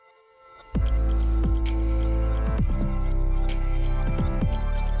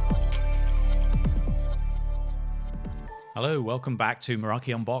Hello, welcome back to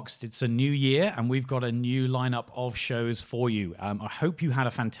Meraki Unboxed. It's a new year and we've got a new lineup of shows for you. I hope you had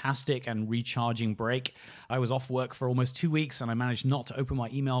a fantastic and recharging break. I was off work for almost 2 weeks and I managed not to open my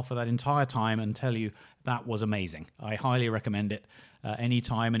email for that entire time and tell you that was amazing. I highly recommend it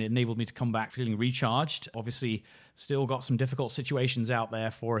anytime, and it enabled me to come back feeling recharged. Obviously, still got some difficult situations out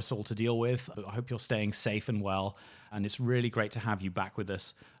there for us all to deal with. I hope you're staying safe and well. And it's really great to have you back with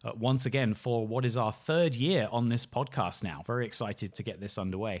us once again for what is our third year on this podcast now. Very excited to get this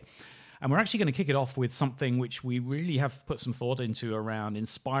underway. And we're actually going to kick it off with something which we really have put some thought into around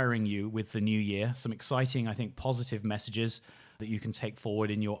inspiring you with the new year. Some exciting, I think, positive messages that you can take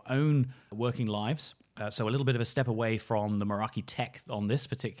forward in your own working lives. So a little bit of a step away from the Meraki tech on this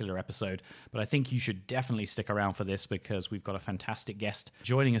particular episode, but I think you should definitely stick around for this because we've got a fantastic guest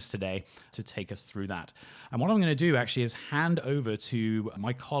joining us today to take us through that. And what I'm going to do actually is hand over to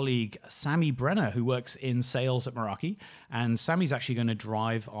my colleague, Sammy Brenner, who works in sales at Meraki. And Sammy's actually going to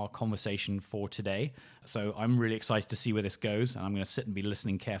drive our conversation for today. So I'm really excited to see where this goes. And I'm going to sit and be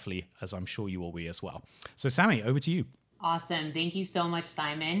listening carefully, as I'm sure you will be as well. So Sammy, over to you. Awesome. Thank you so much,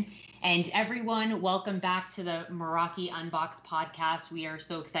 Simon. And everyone, welcome back to the Meraki Unboxed podcast. We are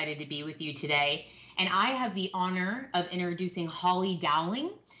so excited to be with you today. And I have the honor of introducing Holly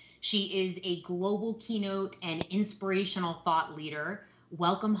Dowling. She is a global keynote and inspirational thought leader.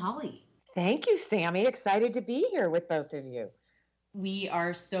 Welcome, Holly. Thank you, Sammy. Excited to be here with both of you. We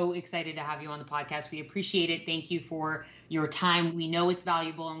are so excited to have you on the podcast. We appreciate it. Thank you for your time. We know it's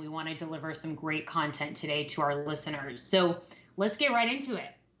valuable and we want to deliver some great content today to our listeners. So let's get right into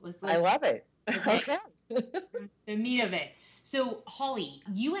it. I love it. Okay. The meat of it. So Holly,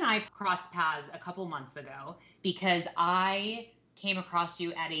 you and I crossed paths a couple months ago because I came across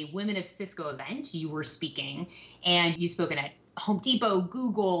you at a Women of Cisco event. You were speaking and you spoke at Home Depot,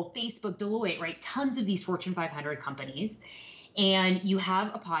 Google, Facebook, Deloitte, right? Tons of these Fortune 500 companies. And you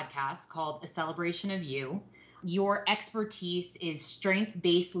have a podcast called A Celebration of You. Your expertise is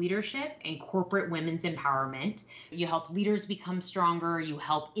strength-based leadership and corporate women's empowerment. You help leaders become stronger. You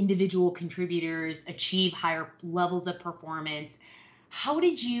help individual contributors achieve higher levels of performance. How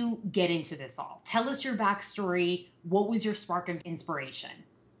did you get into this all? Tell us your backstory. What was your spark of inspiration?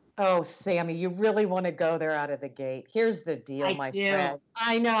 Oh, Sammy, you really want to go there out of the gate. Here's the deal, my friend.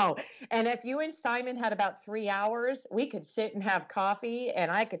 I know. And if you and Simon had about 3 hours, we could sit and have coffee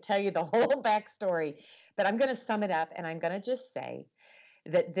and I could tell you the whole backstory. But I'm going to sum it up and I'm going to just say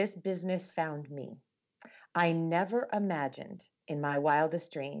that this business found me. I never imagined in my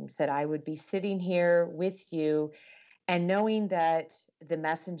wildest dreams that I would be sitting here with you and knowing that the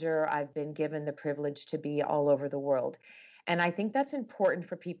messenger I've been given the privilege to be all over the world. And I think that's important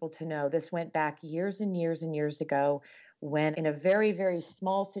for people to know. This went back years and years and years ago when, in a very, very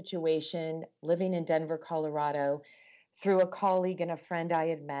small situation, living in Denver, Colorado, through a colleague and a friend I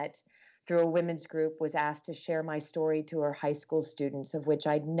had met, through a women's group, was asked to share my story to her high school students, of which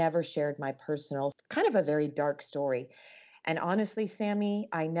I'd never shared my personal, kind of a very dark story. And honestly, Sammy,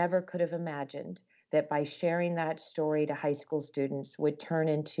 I never could have imagined that by sharing that story to high school students would turn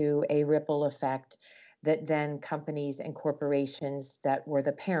into a ripple effect that then companies and corporations that were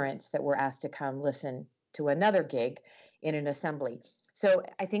the parents that were asked to come listen to another gig in an assembly. So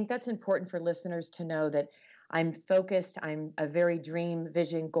I think that's important for listeners to know that I'm focused. I'm a very dream,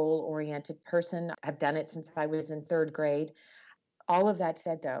 vision, goal-oriented person. I've done it since I was in third grade. All of that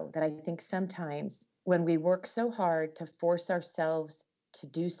said, though, that I think sometimes when we work so hard to force ourselves to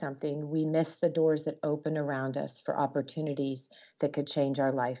do something, we miss the doors that open around us for opportunities that could change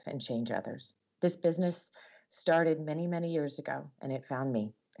our life and change others. This business started many, many years ago, and it found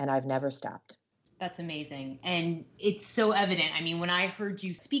me, and I've never stopped. That's amazing. And it's so evident. I mean, when I heard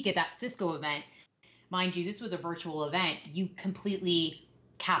you speak at that Cisco event, mind you, this was a virtual event, you completely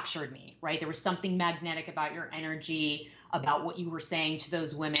captured me, right? There was something magnetic about your energy, about what you were saying to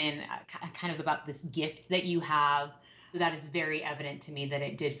those women, kind of about this gift that you have. So that is very evident to me that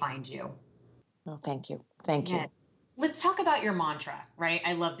it did find you. Oh, thank you. Thank you. Let's talk about your mantra, right?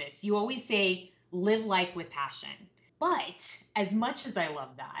 I love this. You always say, live life with passion. But as much as I love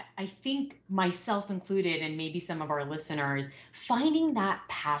that, I think myself included, and maybe some of our listeners, finding that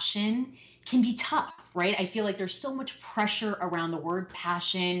passion can be tough, right? I feel like there's so much pressure around the word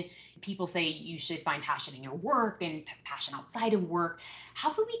passion. People say you should find passion in your work and passion outside of work.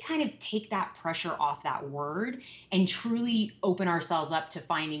 How do we kind of take that pressure off that word and truly open ourselves up to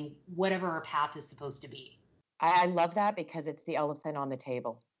finding whatever our path is supposed to be? I love that because it's the elephant on the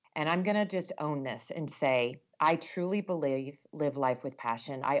table. And I'm going to just own this and say, I truly believe live life with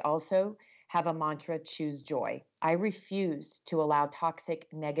passion. I also have a mantra, choose joy. I refuse to allow toxic,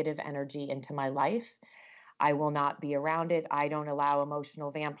 negative energy into my life. I will not be around it. I don't allow emotional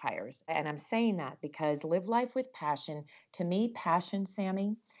vampires. And I'm saying that because live life with passion. To me, passion,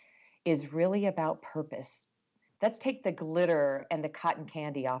 Sammy, is really about purpose. Let's take the glitter and the cotton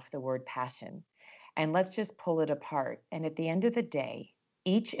candy off the word passion and let's just pull it apart. And at the end of the day,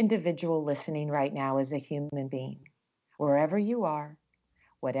 each individual listening right now is a human being. Wherever you are,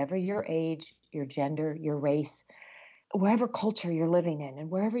 whatever your age, your gender, your race, wherever culture you're living in,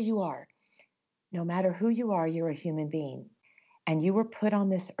 and wherever you are, no matter who you are, you're a human being. And you were put on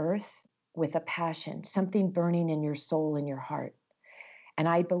this earth with a passion, something burning in your soul and your heart. And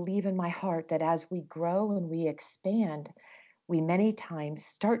I believe in my heart that as we grow and we expand, we many times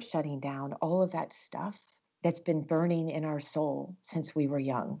start shutting down all of that stuff that's been burning in our soul since we were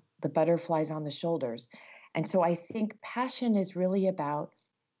young, the butterflies on the shoulders. And so I think passion is really about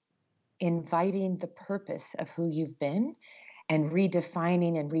inviting the purpose of who you've been and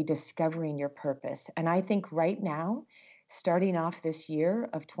redefining and rediscovering your purpose. And I think right now, starting off this year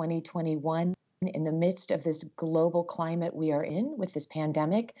of 2021, in the midst of this global climate we are in with this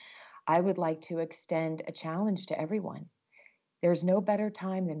pandemic, I would like to extend a challenge to everyone. There's no better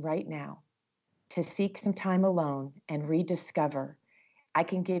time than right now to seek some time alone and rediscover. I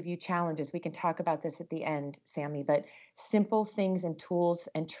can give you challenges. We can talk about this at the end, Sammy, but simple things and tools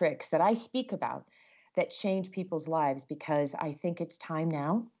and tricks that I speak about that change people's lives, because I think it's time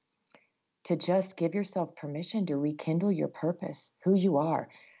now to just give yourself permission to rekindle your purpose, who you are.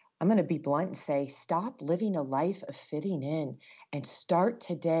 I'm going to be blunt and say, stop living a life of fitting in and start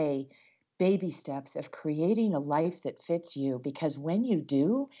today baby steps of creating a life that fits you. Because when you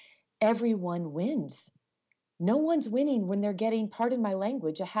do, everyone wins. No one's winning when they're getting, pardon my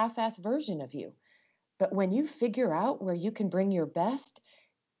language, a half-ass version of you. But when you figure out where you can bring your best,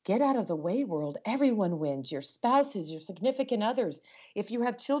 get out of the way, world. Everyone wins. Your spouses, your significant others. If you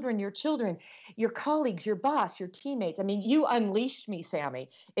have children, your colleagues, your boss, your teammates. I mean, you unleashed me, Sammy.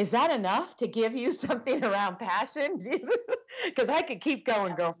 Is that enough to give you something around passion? Because I could keep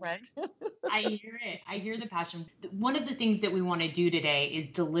going, girlfriend. I hear it. I hear the passion. One of the things that we want to do today is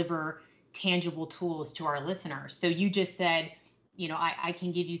deliver tangible tools to our listeners. So you just said, I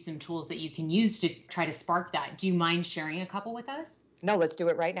can give you some tools that you can use to try to spark that. Do you mind sharing a couple with us? No, let's do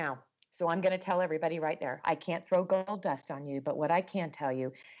it right now. So I'm going to tell everybody right there, I can't throw gold dust on you, but what I can tell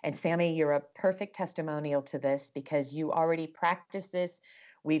you, and Sammy, you're a perfect testimonial to this because you already practiced this.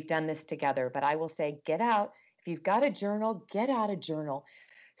 We've done this together, but I will say, get out. If you've got a journal, get out a journal.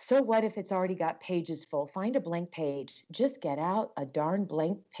 So what if it's already got pages full? Find a blank page. Just get out a darn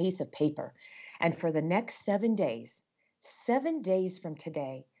blank piece of paper. And for the next 7 days from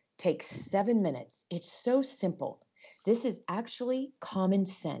today, take 7 minutes. It's so simple. This is actually common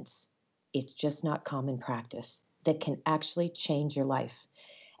sense. It's just not common practice that can actually change your life.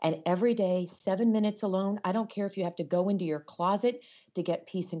 And every day, 7 minutes alone, I don't care if you have to go into your closet to get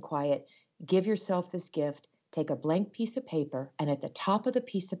peace and quiet. Give yourself this gift. Take a blank piece of paper, and at the top of the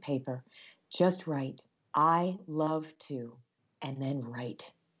piece of paper, just write, I love to, and then write.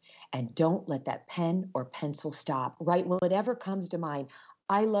 And don't let that pen or pencil stop. Write whatever comes to mind.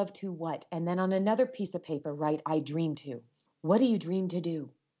 I love to what? And then on another piece of paper, write, I dream to. What do you dream to do?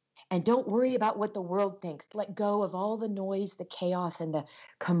 And don't worry about what the world thinks. Let go of all the noise, the chaos, and the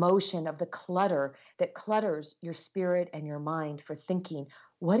commotion of the clutter that clutters your spirit and your mind for thinking,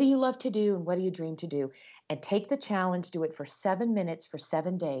 what do you love to do and what do you dream to do? And take the challenge, do it for 7 minutes for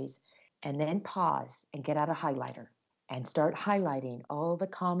 7 days, and then pause and get out a highlighter and start highlighting all the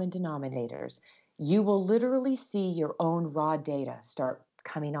common denominators. You will literally see your own raw data start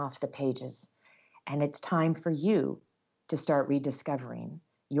coming off the pages. And it's time for you to start rediscovering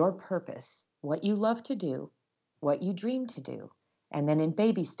your purpose, what you love to do, what you dream to do, and then in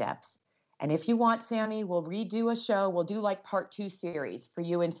baby steps. And if you want, Sammy, we'll redo a show. We'll do like part 2 series for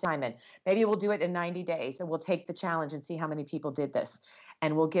you and Simon. Maybe we'll do it in 90 days and we'll take the challenge and see how many people did this.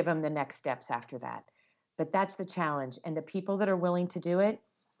 And we'll give them the next steps after that. But that's the challenge. And the people that are willing to do it,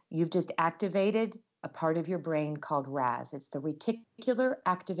 you've just activated a part of your brain called RAS. It's the reticular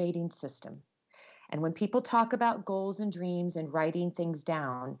activating system. And when people talk about goals and dreams and writing things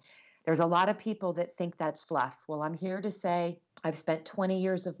down, there's a lot of people that think that's fluff. Well, I'm here to say I've spent 20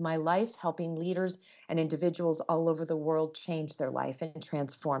 years of my life helping leaders and individuals all over the world change their life and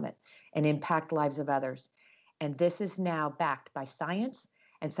transform it and impact lives of others. And this is now backed by science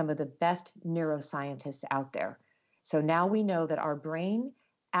and some of the best neuroscientists out there. So now we know that our brain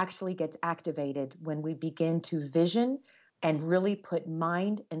actually gets activated when we begin to vision and really put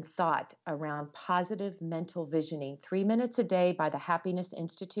mind and thought around positive mental visioning. 3 minutes a day by the Happiness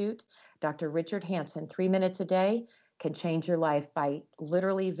Institute. Dr. Richard Hanson, 3 minutes a day can change your life by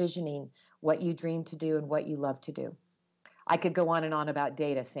literally visioning what you dream to do and what you love to do. I could go on and on about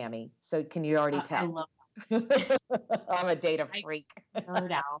data, Sammy. So can you already tell? I love I'm a data freak. I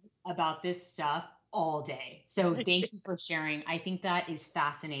nerd out about this stuff all day. So thank you for sharing. I think that is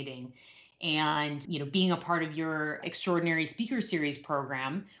fascinating. And, being a part of your Extraordinary Speaker Series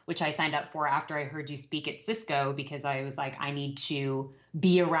program, which I signed up for after I heard you speak at Cisco, because I was like, I need to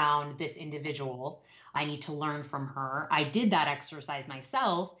be around this individual. I need to learn from her. I did that exercise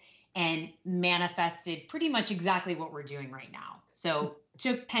myself and manifested pretty much exactly what we're doing right now. So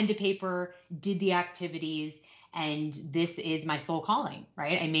took pen to paper, did the activities, and this is my soul calling,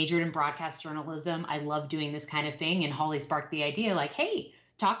 right? I majored in broadcast journalism. I love doing this kind of thing. And Holly sparked the idea like, hey,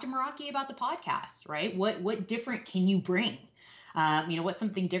 talk to Meraki about the podcast, right? What different can you bring? What's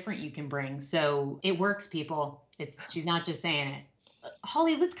something different you can bring? So it works, people. She's not just saying it.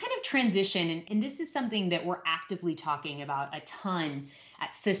 Holly, let's kind of transition. And this is something that we're actively talking about a ton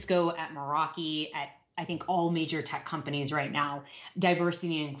at Cisco, at Meraki, at I think all major tech companies right now,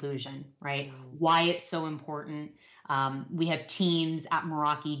 diversity and inclusion, right? Why it's so important. We have teams at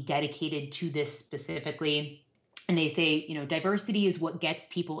Meraki dedicated to this specifically. And they say, diversity is what gets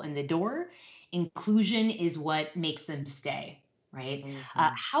people in the door. Inclusion is what makes them stay, right?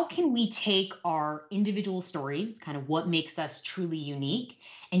 Mm-hmm. How can we take our individual stories, kind of what makes us truly unique,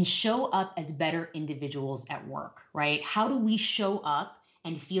 and show up as better individuals at work, right? How do we show up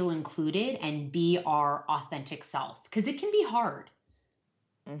and feel included and be our authentic self? Because it can be hard.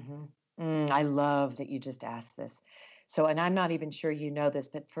 I love that you just asked this. So, and I'm not even sure you know this,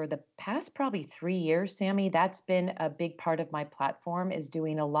 but for the past probably 3 years, Sammy, that's been a big part of my platform, is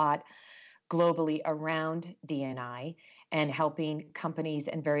doing a lot globally around D&I and helping companies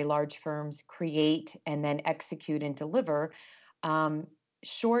and very large firms create and then execute and deliver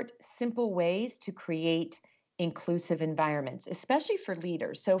short, simple ways to create inclusive environments, especially for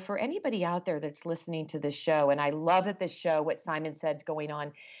leaders. So for anybody out there that's listening to this show, and I love that this show, what Simon said, is going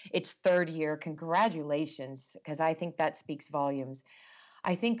on its 3rd year. Congratulations, because I think that speaks volumes.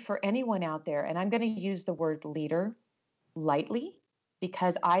 I think for anyone out there, and I'm going to use the word leader lightly,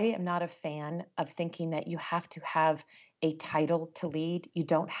 because I am not a fan of thinking that you have to have a title to lead. You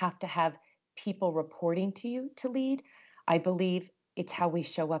don't have to have people reporting to you to lead. I believe it's how we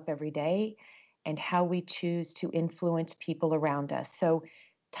show up every day and how we choose to influence people around us. So,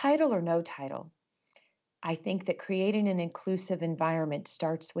 title or no title, I think that creating an inclusive environment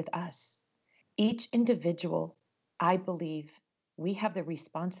starts with us. Each individual, I believe, we have the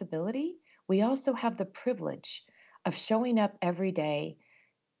responsibility. We also have the privilege of showing up every day.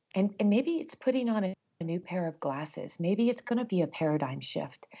 And maybe it's putting on a new pair of glasses. Maybe it's going to be a paradigm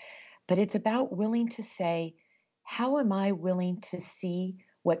shift. But it's about willing to say, how am I willing to see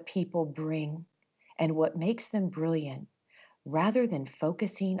what people bring and what makes them brilliant, rather than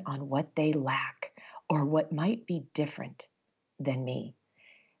focusing on what they lack or what might be different than me?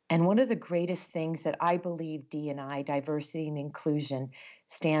 And one of the greatest things that I believe D&I, diversity and inclusion,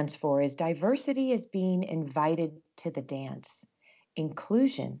 stands for is diversity is being invited to the dance.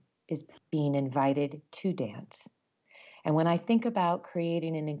 Inclusion is being invited to dance. And when I think about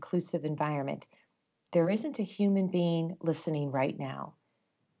creating an inclusive environment, there isn't a human being listening right now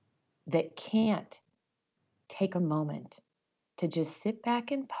that can't take a moment to just sit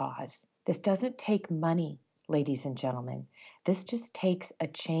back and pause. This doesn't take money, ladies and gentlemen. This just takes a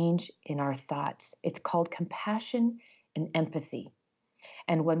change in our thoughts. It's called compassion and empathy.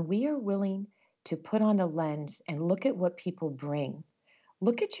 And when we are willing to put on a lens and look at what people bring,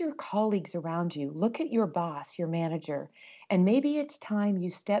 look at your colleagues around you, look at your boss, your manager, and maybe it's time you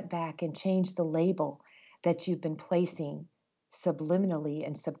step back and change the label that you've been placing subliminally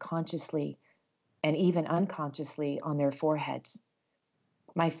and subconsciously and even unconsciously on their foreheads.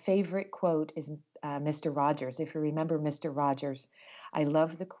 My favorite quote is Mr. Rogers. If you remember Mr. Rogers, I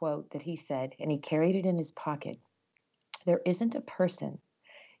love the quote that he said, and he carried it in his pocket. There isn't a person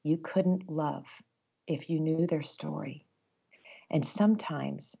you couldn't love if you knew their story. And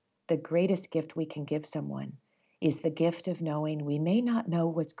sometimes the greatest gift we can give someone is the gift of knowing we may not know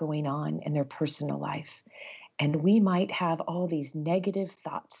what's going on in their personal life. And we might have all these negative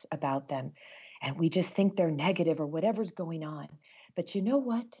thoughts about them. And we just think they're negative or whatever's going on. But you know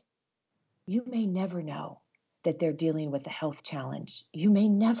what? You may never know that they're dealing with a health challenge. You may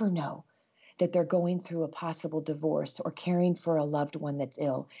never know that they're going through a possible divorce or caring for a loved one that's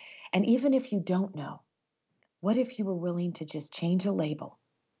ill. And even if you don't know, what if you were willing to just change a label?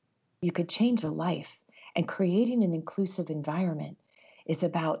 You could change a life. And creating an inclusive environment is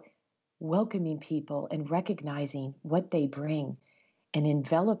about welcoming people and recognizing what they bring and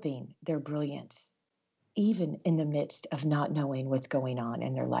enveloping their brilliance. even in the midst of not knowing what's going on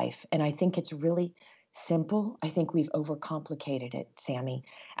in their life. And I think it's really simple. I think we've overcomplicated it, Sammy.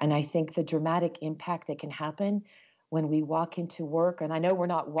 And I think the dramatic impact that can happen when we walk into work, and I know we're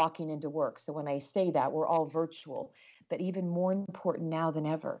not walking into work. So when I say that, we're all virtual, but even more important now than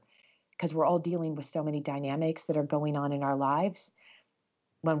ever, because we're all dealing with so many dynamics that are going on in our lives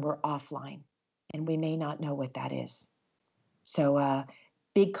when we're offline, and we may not know what that is. So,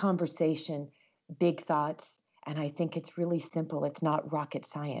 big conversation, big thoughts. And I think it's really simple. It's not rocket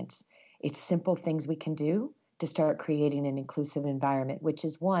science. It's simple things we can do to start creating an inclusive environment, which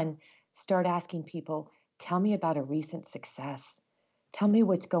is one, start asking people, tell me about a recent success. Tell me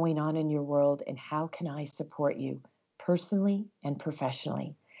what's going on in your world and how can I support you personally and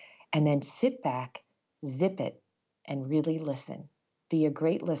professionally? And then sit back, zip it, and really listen. Be a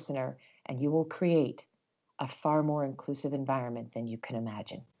great listener, and you will create a far more inclusive environment than you can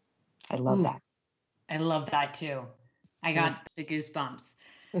imagine. I love that. I love that too. I got the goosebumps.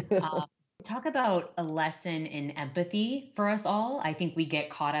 Talk about a lesson in empathy for us all. I think we get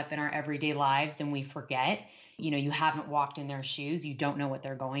caught up in our everyday lives and we forget, you haven't walked in their shoes. You don't know what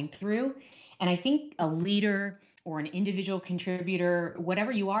they're going through. And I think a leader or an individual contributor,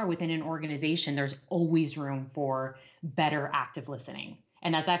 whatever you are within an organization, there's always room for better active listening.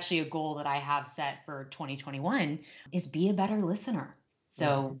 And that's actually a goal that I have set for 2021 is be a better listener.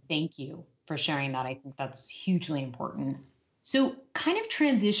 So thank you for sharing that. I think that's hugely important. So kind of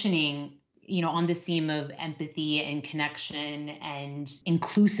transitioning, on this theme of empathy and connection and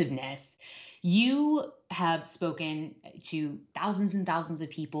inclusiveness, you have spoken to thousands and thousands of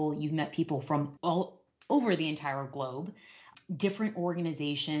people. You've met people from all over the entire globe, different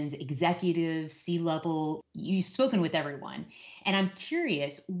organizations, executives, C-level. You've spoken with everyone. And I'm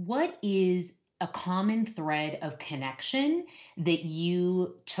curious, what is a common thread of connection that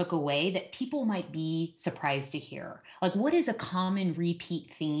you took away that people might be surprised to hear? Like, what is a common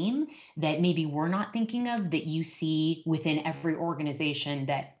repeat theme that maybe we're not thinking of that you see within every organization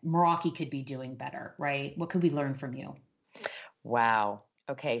that Meraki could be doing better, right? What could we learn from you? Wow.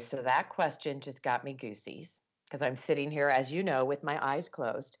 Okay, so that question just got me goosies because I'm sitting here, as you know, with my eyes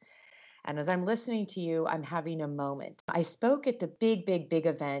closed. And as I'm listening to you, I'm having a moment. I spoke at the big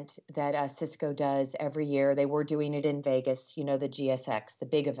event that Cisco does every year. They were doing it in Vegas, the GSX, the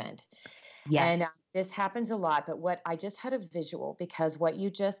big event. Yes. And this happens a lot, but what I just had a visual because what you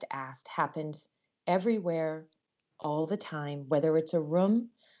just asked happens everywhere, all the time, whether it's a room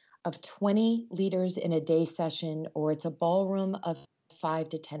of 20 leaders in a day session or it's a ballroom of 5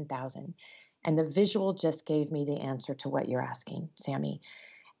 to 10,000. And the visual just gave me the answer to what you're asking, Sammy.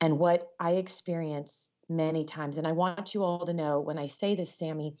 And what I experience many times, and I want you all to know when I say this,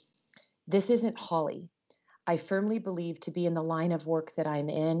 Sammy, this isn't Holly. I firmly believe to be in the line of work that I'm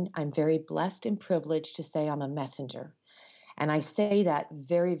in, I'm very blessed and privileged to say I'm a messenger. And I say that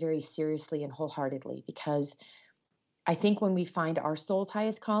very, very seriously and wholeheartedly because I think when we find our soul's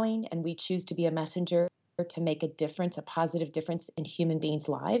highest calling and we choose to be a messenger to make a difference, a positive difference in human beings'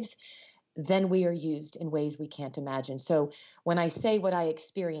 lives, then we are used in ways we can't imagine. So when I say what I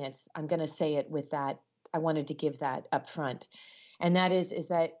experience, I'm going to say it with that. I wanted to give that up front. And that is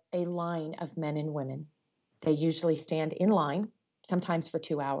that a line of men and women, they usually stand in line, sometimes for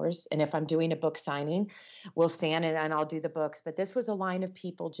 2 hours. And if I'm doing a book signing, we'll stand and I'll do the books. But this was a line of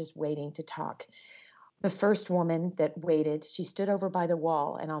people just waiting to talk. The first woman that waited, she stood over by the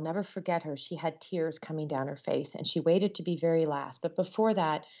wall, and I'll never forget her. She had tears coming down her face, and she waited to be very last. But before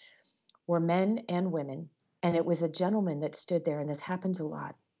that, were men and women. And it was a gentleman that stood there, and this happens a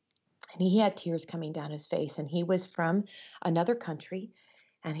lot. And he had tears coming down his face, and he was from another country.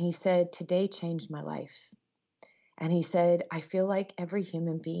 And he said, "Today changed my life." And he said, "I feel like every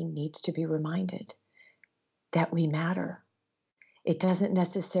human being needs to be reminded that we matter. It doesn't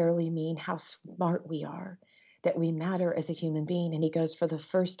necessarily mean how smart we are, that we matter as a human being." And he goes, "For the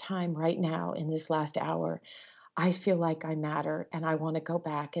first time right now in this last hour, I feel like I matter and I want to go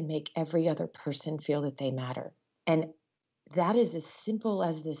back and make every other person feel that they matter." And that is as simple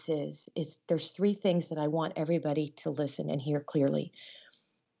as this is there's three things that I want everybody to listen and hear clearly.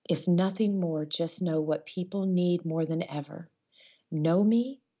 If nothing more, just know what people need more than ever. Know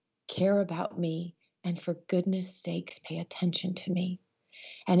me, care about me, and for goodness sakes, pay attention to me.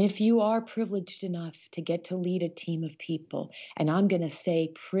 And if you are privileged enough to get to lead a team of people, and I'm going to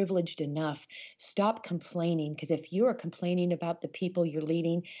say privileged enough, stop complaining, because if you are complaining about the people you're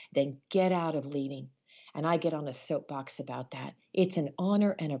leading, then get out of leading. And I get on a soapbox about that. It's an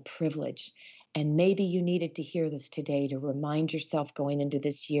honor and a privilege. And maybe you needed to hear this today to remind yourself going into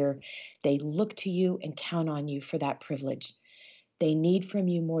this year, they look to you and count on you for that privilege. They need from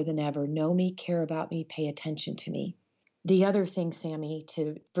you more than ever. Know me, care about me, pay attention to me. The other thing, Sammy,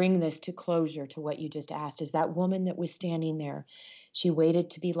 to bring this to closure to what you just asked, is that woman that was standing there. She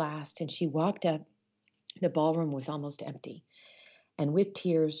waited to be last and she walked up. The ballroom was almost empty. And with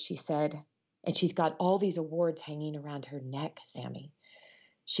tears, she said, and she's got all these awards hanging around her neck, Sammy.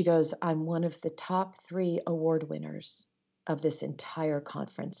 She goes, I'm one of the top 3 award winners of this entire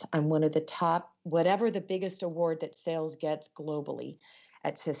conference. I'm one of the top, whatever the biggest award that sales gets globally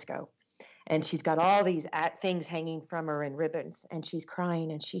at Cisco. And she's got all these things hanging from her and ribbons. And she's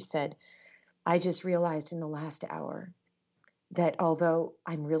crying. And she said, I just realized in the last hour that although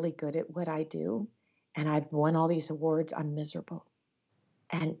I'm really good at what I do and I've won all these awards, I'm miserable.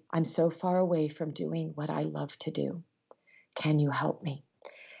 And I'm so far away from doing what I love to do. Can you help me?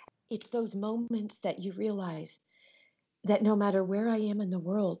 It's those moments that you realize that no matter where I am in the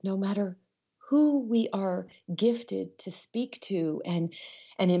world, no matter who we are gifted to speak to and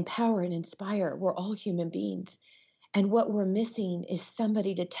empower and inspire, we're all human beings. And what we're missing is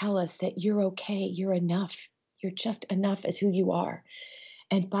somebody to tell us that you're okay, you're enough, you're just enough as who you are.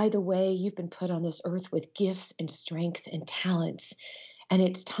 And by the way, you've been put on this earth with gifts and strengths and talents. And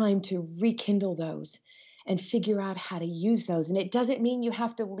it's time to rekindle those and figure out how to use those. And it doesn't mean you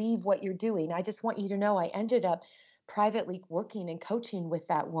have to leave what you're doing. I just want you to know I ended up privately working and coaching with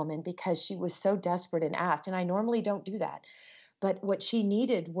that woman because she was so desperate and asked. And I normally don't do that. But what she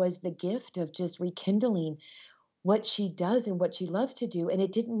needed was the gift of just rekindling what she does and what she loves to do. And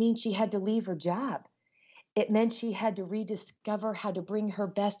it didn't mean she had to leave her job. It meant she had to rediscover how to bring her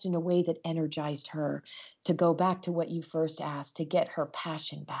best in a way that energized her, to go back to what you first asked, to get her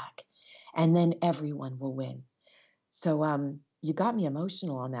passion back. And then everyone will win. So you got me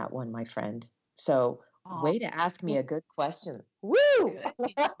emotional on that one, my friend. So way to ask me a good question. Woo!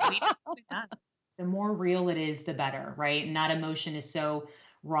 The more real it is, the better, right? And that emotion is so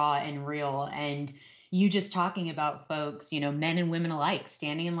raw and real. And you just talking about folks, men and women alike,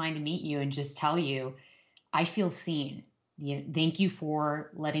 standing in line to meet you and just tell you, I feel seen. Thank you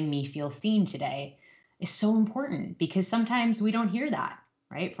for letting me feel seen today is so important because sometimes we don't hear that,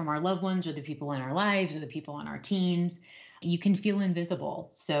 right? From our loved ones or the people in our lives or the people on our teams. You can feel invisible.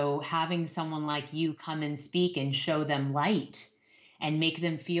 So having someone like you come and speak and show them light and make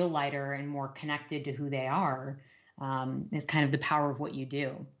them feel lighter and more connected to who they are is kind of the power of what you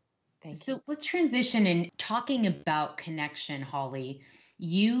do. Thank you. So let's transition in talking about connection, Holly.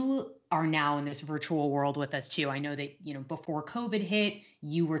 You are now in this virtual world with us too. I know that, before COVID hit,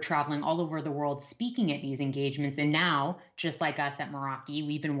 you were traveling all over the world speaking at these engagements. And now, just like us at Meraki,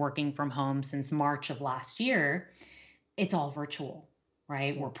 we've been working from home since March of last year. It's all virtual,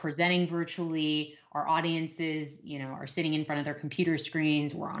 right? We're presenting virtually. Our audiences, are sitting in front of their computer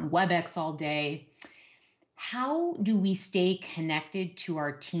screens. We're on WebEx all day. How do we stay connected to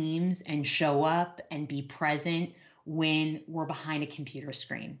our teams and show up and be present when we're behind a computer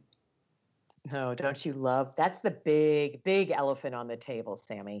screen? No, don't you love? That's the big, big elephant on the table,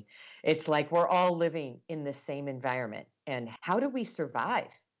 Sammy. It's like we're all living in the same environment. And how do we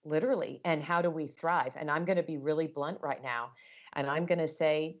survive, literally? And how do we thrive? And I'm going to be really blunt right now. And I'm going to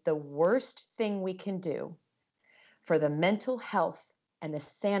say the worst thing we can do for the mental health and the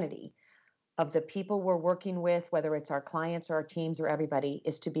sanity of the people we're working with, whether it's our clients or our teams or everybody,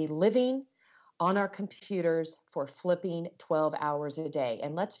 is to be living on our computers for flipping 12 hours a day.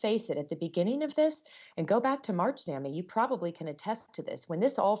 And let's face it, at the beginning of this, and go back to March, Sammy, you probably can attest to this. When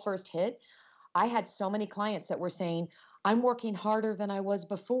this all first hit, I had so many clients that were saying, I'm working harder than I was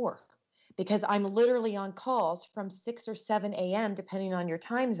before because I'm literally on calls from 6 or 7 a.m., depending on your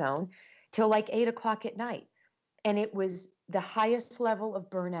time zone, till like 8 o'clock at night. And it was the highest level of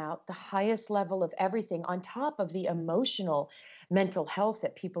burnout, the highest level of everything on top of the emotional mental health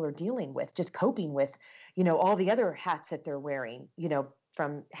that people are dealing with, just coping with, all the other hats that they're wearing,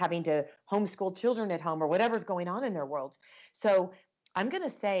 from having to homeschool children at home or whatever's going on in their worlds. So I'm going to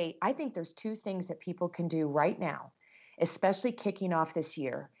say, I think there's 2 things that people can do right now, especially kicking off this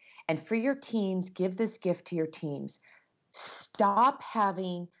year. And for your teams, give this gift to your teams. Stop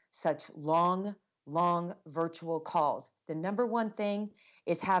having such long virtual calls. The number one thing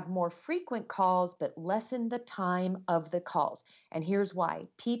is have more frequent calls, but lessen the time of the calls. And here's why.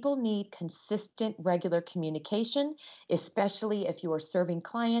 People need consistent, regular communication, especially if you are serving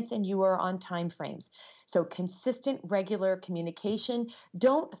clients and you are on time frames. So consistent, regular communication.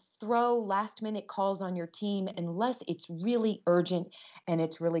 Don't throw last minute calls on your team unless it's really urgent and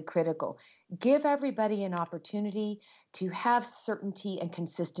it's really critical. Give everybody an opportunity to have certainty and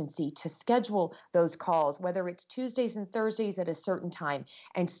consistency, to schedule those calls, whether it's Tuesdays and Thursdays at a certain time,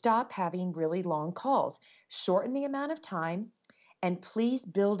 and stop having really long calls. Shorten the amount of time And please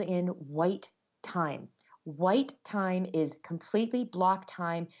build in white time. White time is completely block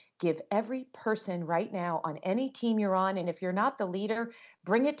time. Give every person right now on any team you're on, and if you're not the leader,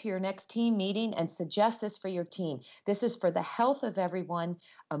 bring it to your next team meeting and suggest this for your team. This is for the health of everyone,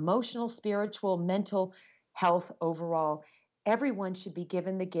 emotional, spiritual, mental health overall. Everyone should be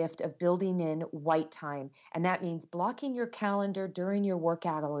given the gift of building in white time. And that means blocking your calendar during your work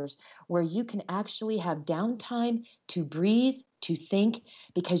hours where you can actually have downtime to breathe, to think,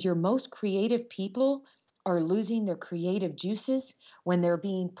 because your most creative people are losing their creative juices when they're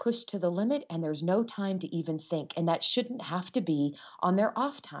being pushed to the limit and there's no time to even think. And that shouldn't have to be on their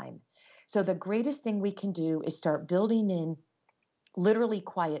off time. So the greatest thing we can do is start building in literally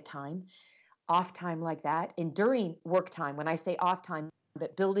quiet time, off time like that, and during work time. When I say off time,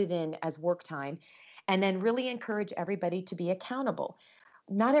 but build it in as work time, and then really encourage everybody to be accountable.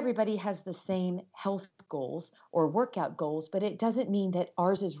 Not everybody has the same health goals or workout goals, but it doesn't mean that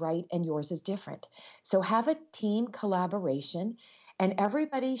ours is right and yours is different. So have a team collaboration and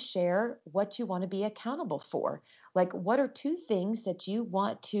everybody share what you want to be accountable for. Like, what are two things that you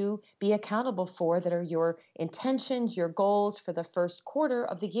want to be accountable for that are your intentions, your goals for the first quarter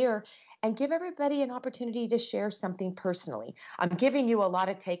of the year? And give everybody an opportunity to share something personally. I'm giving you a lot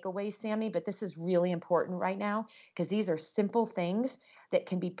of takeaways, Sammy, but this is really important right now because these are simple things that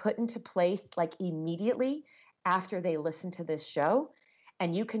can be put into place like immediately after they listen to this show.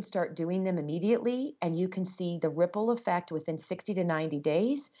 And you can start doing them immediately and you can see the ripple effect within 60 to 90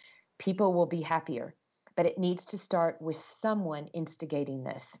 days. People will be happier. But it needs to start with someone instigating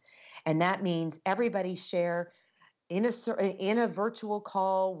this. And that means everybody share in a virtual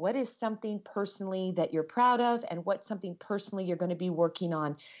call, what is something personally that you're proud of, and what's something personally you're going to be working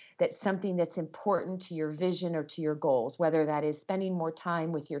on, that's something that's important to your vision or to your goals, whether that is spending more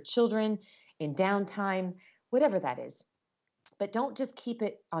time with your children in downtime, whatever that is. But don't just keep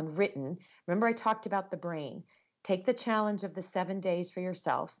it on written. Remember, I talked about the brain. Take the challenge of the 7 days for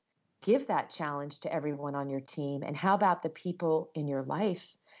yourself. Give that challenge to everyone on your team. And how about the people in your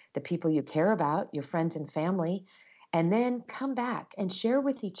life, the people you care about, your friends and family? And then come back and share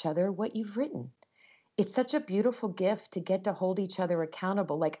with each other what you've written. It's such a beautiful gift to get to hold each other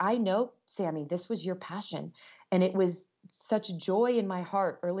accountable. Like, I know, Sammy, this was your passion. And it was such joy in my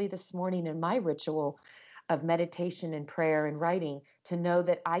heart early this morning in my ritual of meditation and prayer and writing to know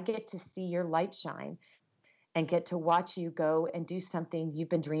that I get to see your light shine and get to watch you go and do something you've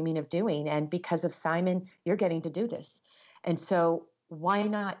been dreaming of doing. And because of Simon, you're getting to do this. And so why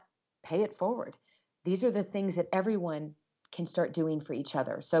not pay it forward? These are the things that everyone can start doing for each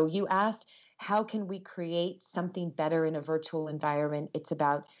other. So you asked, how can we create something better in a virtual environment? It's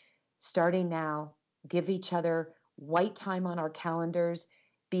about starting now, give each other white time on our calendars,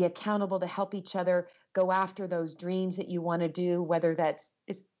 be accountable to help each other go after those dreams that you want to do, whether that's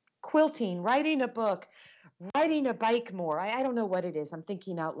is quilting, writing a book, riding a bike more. I don't know what it is. I'm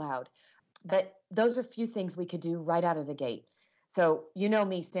thinking out loud. But those are a few things we could do right out of the gate. So you know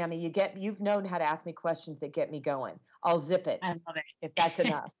me, Sammy, you've known how to ask me questions that get me going. I'll zip it. I love it. If that's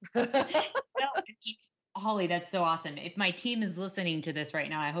enough. No, Holly, that's so awesome. If my team is listening to this right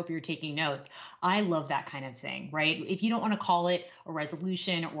now, I hope you're taking notes. I love that kind of thing, right? If you don't want to call it a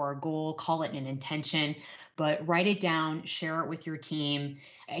resolution or a goal, call it an intention, but write it down, share it with your team.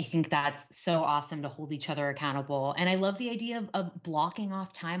 I think that's so awesome to hold each other accountable. And I love the idea of blocking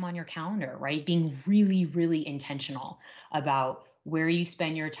off time on your calendar, right? Being really, really intentional about where you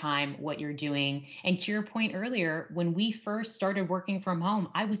spend your time, what you're doing. And to your point earlier, when we first started working from home,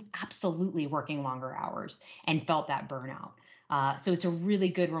 I was absolutely working longer hours and felt that burnout. So it's a really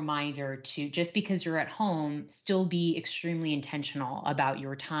good reminder to, just because you're at home, still be extremely intentional about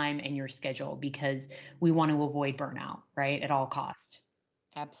your time and your schedule, because we want to avoid burnout, right? At all cost.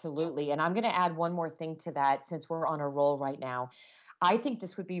 Absolutely. And I'm going to add one more thing to that since we're on a roll right now. I think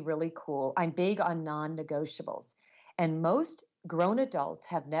this would be really cool. I'm big on non-negotiables. And most grown adults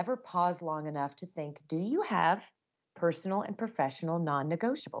have never paused long enough to think, do you have personal and professional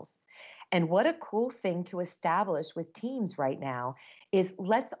non-negotiables? And what a cool thing to establish with teams right now is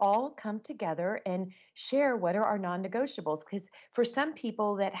let's all come together and share what are our non-negotiables. Because for some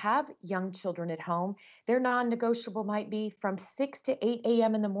people that have young children at home, their non-negotiable might be from 6 to 8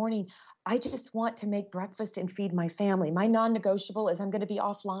 a.m. in the morning. I just want to make breakfast and feed my family. My non-negotiable is I'm going to be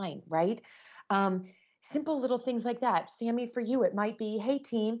offline, right? Simple little things like that. Sammy, for you, it might be, hey,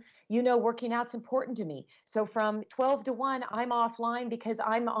 team, working out's important to me. So from 12 to 1, I'm offline because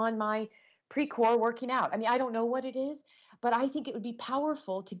I'm on my pre-core working out. I mean, I don't know what it is, but I think it would be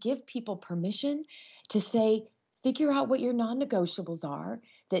powerful to give people permission to say, figure out what your non-negotiables are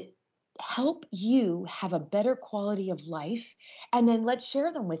that help you have a better quality of life, and then let's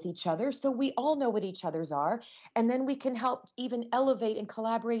share them with each other so we all know what each other's are, and then we can help even elevate and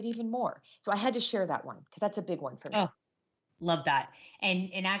collaborate even more. So I had to share that one because that's a big one for me. Oh, love that.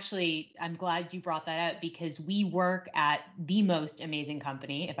 And actually, I'm glad you brought that up because we work at the most amazing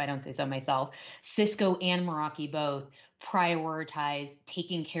company, if I don't say so myself. Cisco and Meraki both prioritize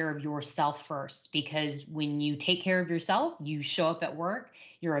taking care of yourself first, because when you take care of yourself, you show up at work,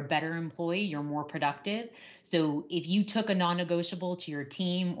 you're a better employee, you're more productive. So if you took a non-negotiable to your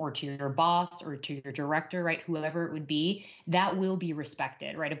team or to your boss or to your director, right, whoever it would be, that will be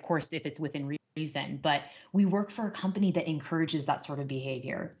respected, right? Of course, if it's within reason, but we work for a company that encourages that sort of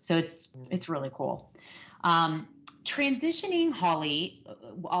behavior. So it's really cool. Transitioning, Holly,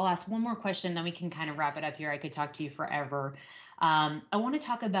 I'll ask one more question, then we can kind of wrap it up here. I could talk to you forever. I want to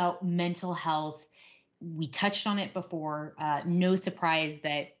talk about mental health. We touched on it before. No surprise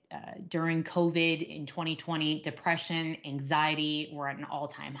that during COVID in 2020, depression, anxiety were at an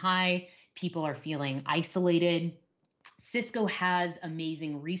all-time high. People are feeling isolated. Cisco has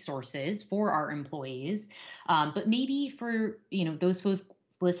amazing resources for our employees, but maybe for those folks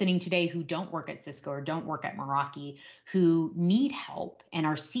listening today who don't work at Cisco or don't work at Meraki, who need help and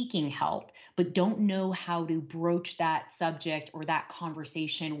are seeking help, but don't know how to broach that subject or that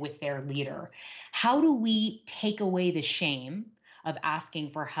conversation with their leader. How do we take away the shame of asking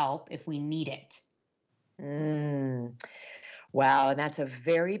for help if we need it? Wow, and that's a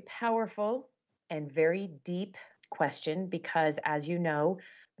very powerful and very deep question because, as you know,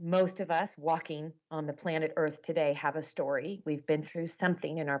 most of us walking on the planet Earth today have a story. We've been through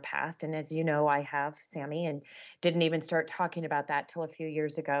something in our past. And as you know, I have, Sammy, and didn't even start talking about that till a few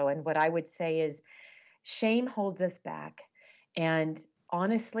years ago. And what I would say is shame holds us back. And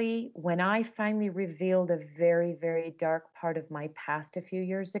honestly, when I finally revealed a very, very dark part of my past a few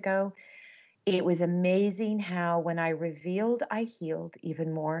years ago, it was amazing how when I revealed, I healed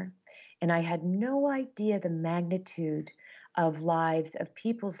even more. And I had no idea the magnitude of lives, of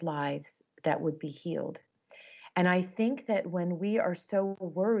people's lives that would be healed. And I think that when we are so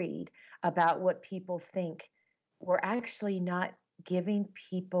worried about what people think, we're actually not giving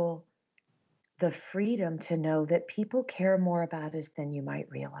people the freedom to know that people care more about us than you might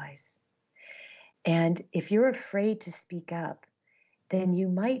realize. And if you're afraid to speak up, then you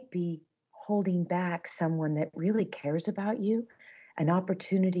might be holding back someone that really cares about you, an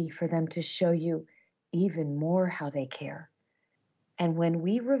opportunity for them to show you even more how they care. And when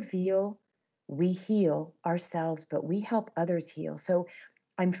we reveal, we heal ourselves, but we help others heal. So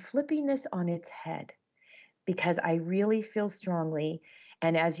I'm flipping this on its head because I really feel strongly.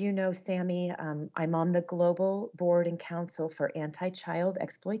 And as you know, Sammy, I'm on the Global Board and Council for Anti-Child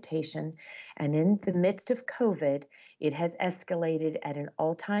Exploitation. And in the midst of COVID, it has escalated at an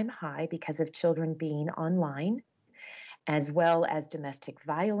all-time high because of children being online, as well as domestic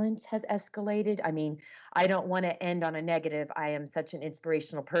violence has escalated. I mean, I don't want to end on a negative. I am such an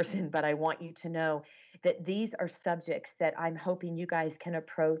inspirational person, but I want you to know that these are subjects that I'm hoping you guys can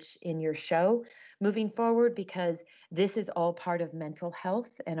approach in your show moving forward, because this is all part of mental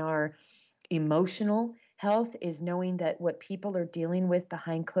health, and our emotional health is knowing that what people are dealing with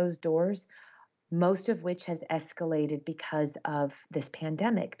behind closed doors, most of which has escalated because of this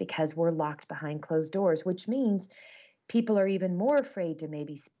pandemic, because we're locked behind closed doors, which means people are even more afraid to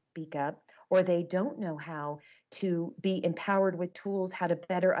maybe speak up, or they don't know how to be empowered with tools, how to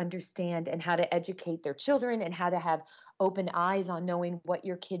better understand and how to educate their children, and how to have open eyes on knowing what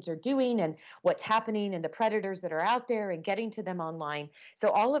your kids are doing and what's happening and the predators that are out there and getting to them online. So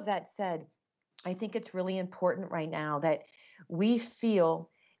all of that said, I think it's really important right now that we feel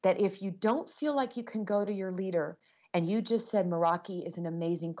that if you don't feel like you can go to your leader, and you just said Meraki is an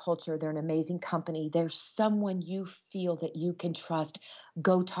amazing culture, they're an amazing company, there's someone you feel that you can trust,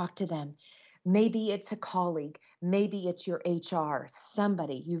 go talk to them. Maybe it's a colleague, maybe it's your HR,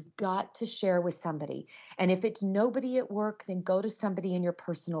 somebody. You've got to share with somebody. And if it's nobody at work, then go to somebody in your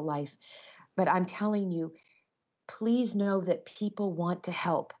personal life. But I'm telling you, please know that people want to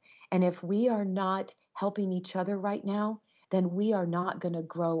help. And if we are not helping each other right now, then we are not going to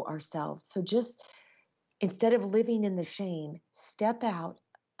grow ourselves. So just instead of living in the shame, step out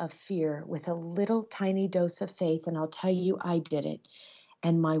of fear with a little tiny dose of faith. And I'll tell you, I did it.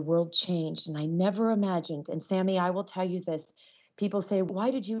 And my world changed. And I never imagined. And Sammy, I will tell you this. People say,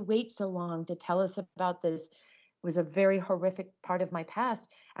 why did you wait so long to tell us about this? It was a very horrific part of my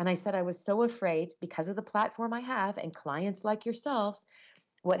past. And I said, I was so afraid because of the platform I have and clients like yourselves.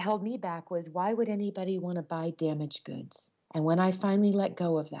 What held me back was, why would anybody want to buy damaged goods? And when I finally let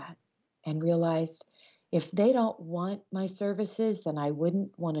go of that and realized If they don't want my services, then I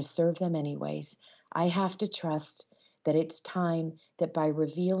wouldn't want to serve them anyways. I have to trust that it's time that by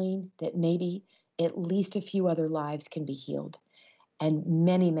revealing that maybe at least a few other lives can be healed. And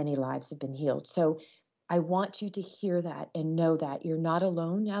many, many lives have been healed. So I want you to hear that and know that you're not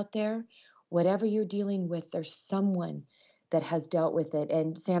alone out there. Whatever you're dealing with, there's someone that has dealt with it.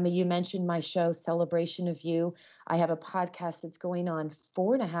 And Sammy, you mentioned my show, Celebration of You. I have a podcast that's going on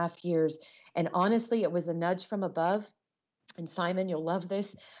 4.5 years. And honestly, it was a nudge from above. And Simon, you'll love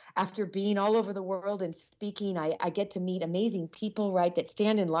this. After being all over the world and speaking, I get to meet amazing people, right, that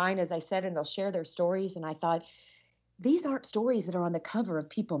stand in line, as I said, and they'll share their stories. And I thought, these aren't stories that are on the cover of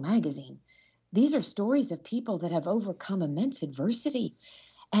People magazine. These are stories of people that have overcome immense adversity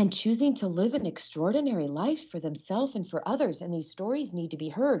and choosing to live an extraordinary life for themselves and for others. And these stories need to be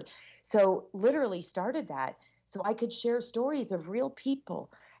heard. So literally started that so I could share stories of real people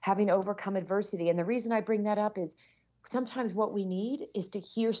having overcome adversity. And the reason I bring that up is sometimes what we need is to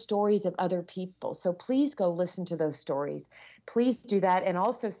hear stories of other people. So please go listen to those stories. Please do that. And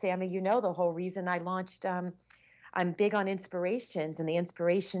also, Sammy, you know the whole reason I launched, I'm big on inspirations and the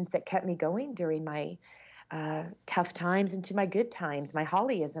inspirations that kept me going during my tough times into my good times, my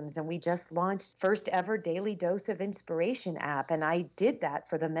Hollyisms. And we just launched first ever daily dose of inspiration app. And I did that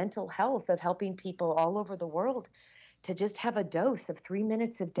for the mental health of helping people all over the world to just have a dose of 3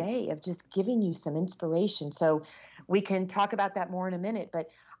 minutes a day of just giving you some inspiration. So we can talk about that more in a minute, but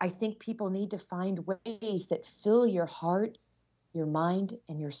I think people need to find ways that fill your heart, your mind,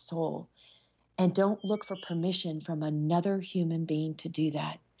 and your soul. And don't look for permission from another human being to do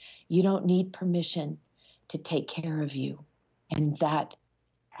that. You don't need permission to take care of you. And that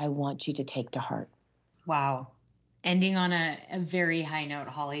I want you to take to heart. Wow. Ending on a very high note,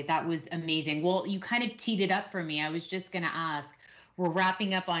 Holly. That was amazing. Well, you kind of teed it up for me. I was just going to ask, we're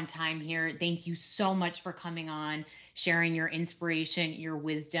wrapping up on time here. Thank you so much for coming on, sharing your inspiration, your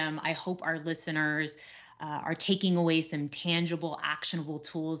wisdom. I hope our listeners are taking away some tangible, actionable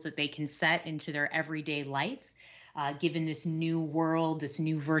tools that they can set into their everyday life, given this new world, this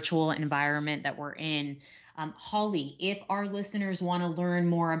new virtual environment that we're in. Holly, if our listeners want to learn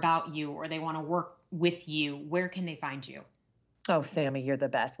more about you or they want to work with you, where can they find you? Oh, Sammy, you're the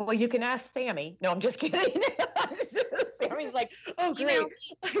best. Well, you can ask Sammy. No, I'm just kidding. Sammy's like, oh, great.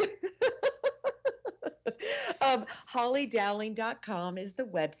 hollydowling.com is the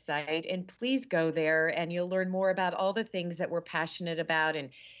website, and please go there and you'll learn more about all the things that we're passionate about, and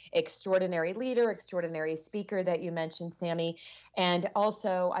extraordinary leader, extraordinary speaker that you mentioned, Sammy. And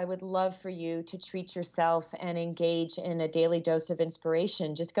also, I would love for you to treat yourself and engage in a daily dose of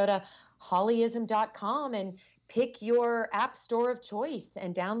inspiration. Just go to hollyism.com and pick your app store of choice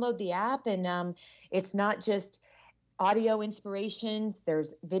and download the app. And it's not just audio inspirations,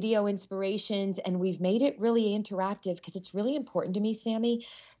 there's video inspirations, and we've made it really interactive because it's really important to me, Sammy,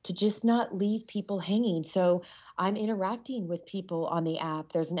 to just not leave people hanging. So I'm interacting with people on the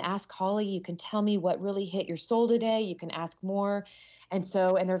app. There's an Ask Holly. You can tell me what really hit your soul today. You can ask more. And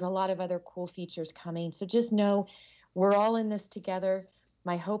there's a lot of other cool features coming. So just know we're all in this together.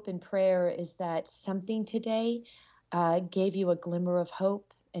 My hope and prayer is that something today gave you a glimmer of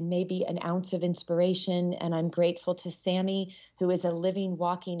hope and maybe an ounce of inspiration. And I'm grateful to Sammy, who is a living,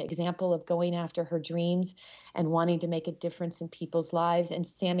 walking example of going after her dreams and wanting to make a difference in people's lives. And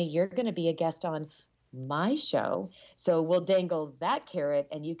Sammy, you're going to be a guest on my show. So we'll dangle that carrot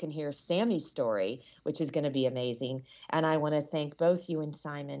and you can hear Sammy's story, which is going to be amazing. And I want to thank both you and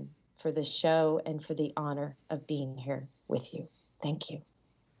Simon for the show and for the honor of being here with you. Thank you.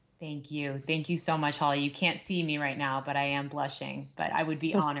 Thank you. Thank you so much, Holly. You can't see me right now, but I am blushing, but I would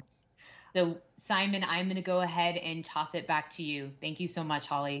be honored. So Simon, I'm going to go ahead and toss it back to you. Thank you so much,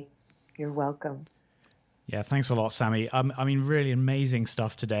 Holly. You're welcome. Yeah, thanks a lot, Sammy. I mean, really amazing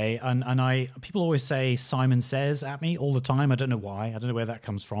stuff today. And people always say Simon Says at me all the time. I don't know why. I don't know where that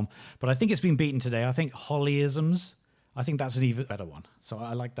comes from. But I think it's been beaten today. I think Hollyisms, I think that's an even better one. So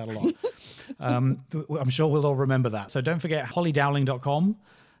I like that a lot. I'm sure we'll all remember that. So don't forget hollydowling.com.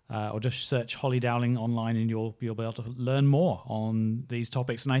 Or just search Holly Dowling online and you'll be able to learn more on these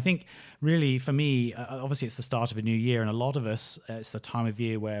topics. And I think really for me, obviously it's the start of a new year, and a lot of us, it's the time of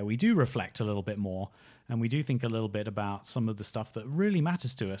year where we do reflect a little bit more and we do think a little bit about some of the stuff that really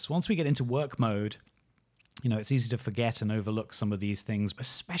matters to us. Once we get into work mode, it's easy to forget and overlook some of these things,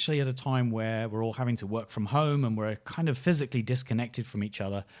 especially at a time where we're all having to work from home and we're kind of physically disconnected from each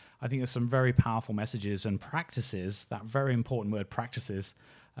other. I think there's some very powerful messages and practices, that very important word practices,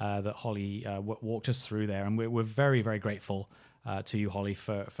 that Holly walked us through there. And we're very, very grateful to you, Holly,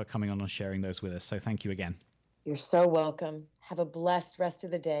 for coming on and sharing those with us. So thank you again. You're so welcome. Have a blessed rest of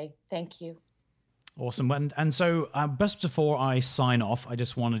the day. Thank you. Awesome. And so just before I sign off, I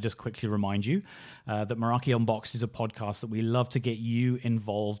just want to just quickly remind you that Meraki Unboxed is a podcast that we love to get you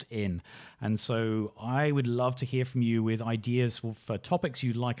involved in. And so I would love to hear from you with ideas for topics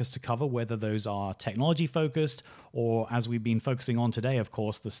you'd like us to cover, whether those are technology focused or, as we've been focusing on today, of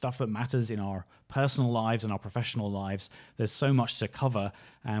course, the stuff that matters in our personal lives and our professional lives. There's so much to cover,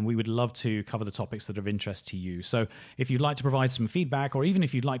 and we would love to cover the topics that are of interest to you. So if you'd like to provide some feedback, or even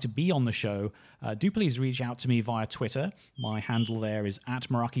if you'd like to be on the show, do please reach out to me via Twitter. My handle there is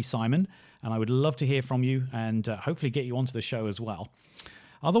 @MerakiSimon, and I would love to hear from you and hopefully get you onto the show as well.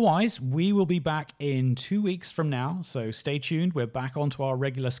 Otherwise, we will be back in 2 weeks from now, so stay tuned. We're back onto our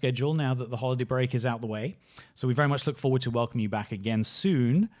regular schedule now that the holiday break is out the way. So we very much look forward to welcoming you back again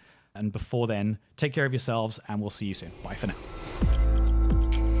soon. And before then, take care of yourselves, and we'll see you soon. Bye for now.